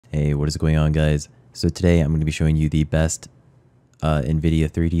Hey, what is going on, guys? So today I'm going to be showing you the best NVIDIA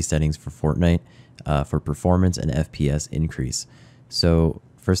 3D settings for Fortnite for performance and FPS increase. So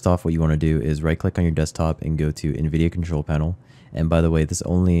first off, what you want to do is right click on your desktop and go to NVIDIA control panel. And by the way, this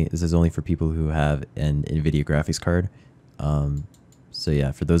is only for people who have an NVIDIA graphics card. So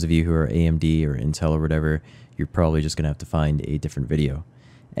yeah, for those of you who are AMD or Intel or whatever, you're probably just going to have to find a different video.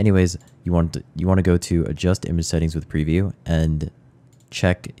 Anyways, you want to go to adjust image settings with preview and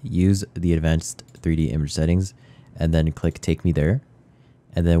check use the advanced 3D image settings and then click take me there.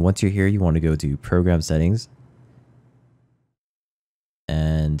 And then once you're here, you want to go to program settings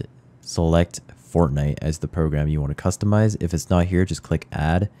and select Fortnite as the program you want to customize. If it's not here, just click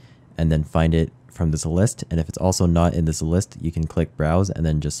add and then find it from this list. And if it's also not in this list, you can click browse and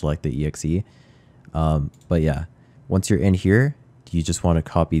then just select the exe. But yeah, once you're in here, you just want to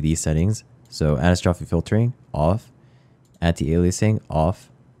copy these settings. So anisotropic filtering off, anti-aliasing off,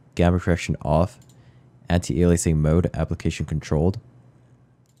 gamma correction off, anti-aliasing mode application controlled,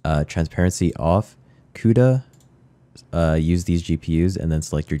 transparency off, CUDA, use these GPUs and then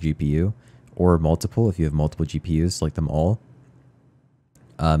select your GPU, or multiple. If you have multiple GPUs, select them all.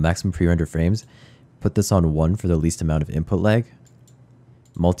 Maximum pre-render frames, put this on 1 for the least amount of input lag.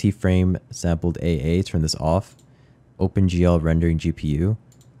 Multi-frame sampled AA, turn this off. OpenGL rendering GPU,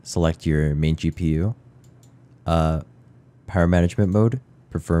 select your main GPU. Power management mode,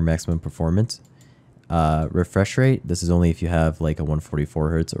 prefer maximum performance. Refresh rate, this is only if you have like a 144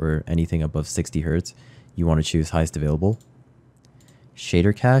 Hertz or anything above 60 Hertz. You want to choose highest available.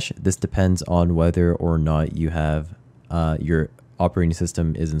 Shader cache, this depends on whether or not you have your operating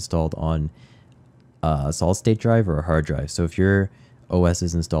system is installed on a solid state drive or a hard drive. So if your OS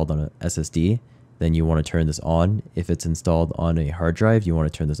is installed on an SSD, then you want to turn this on. If it's installed on a hard drive, you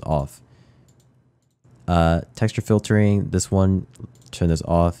want to turn this off. Texture filtering, this one, turn this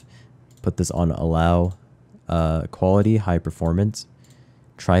off. Put this on allow. Quality, high performance.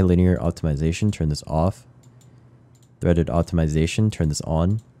 Trilinear optimization, turn this off. Threaded optimization, turn this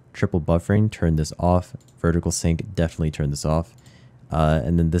on. Triple buffering, turn this off. Vertical sync, definitely turn this off.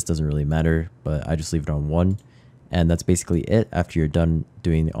 And then this doesn't really matter, but I just leave it on 1. And that's basically it. After you're done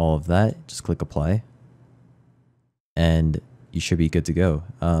doing all of that, just click apply. And you should be good to go.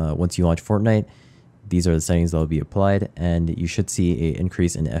 Once you launch Fortnite, these are the settings that will be applied, and you should see an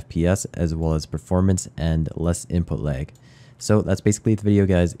increase in FPS as well as performance and less input lag. So that's basically the video,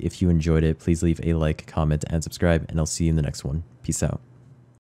 guys. If you enjoyed it, please leave a like, comment, and subscribe, and I'll see you in the next one. Peace out.